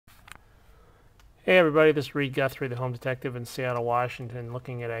Hey everybody, this is Reid Guthrie, the home detective in Seattle, Washington,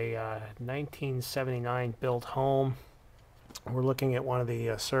 looking at a 1979 built home. We're looking at one of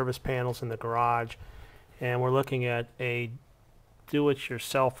the service panels in the garage, and we're looking at a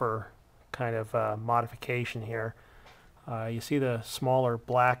do-it-yourselfer kind of modification here. You see the smaller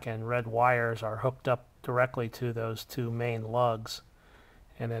black and red wires are hooked up directly to those two main lugs,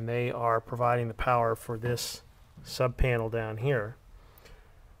 and then they are providing the power for this sub panel down here.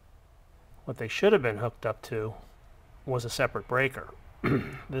 What they should have been hooked up to was a separate breaker.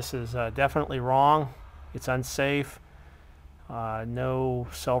 This is definitely wrong. It's unsafe. No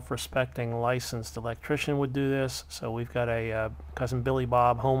self-respecting licensed electrician would do this, so we've got a Cousin Billy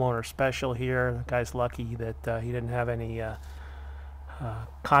Bob homeowner special here. The guy's lucky that he didn't have any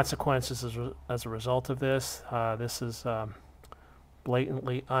consequences as a result of this. This is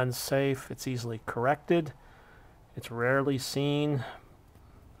blatantly unsafe. It's easily corrected. It's rarely seen,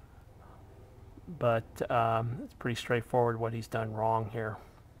 but it's pretty straightforward what he's done wrong here.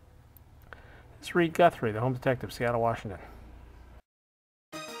 This is Reid Guthrie, the home detective, Seattle, Washington.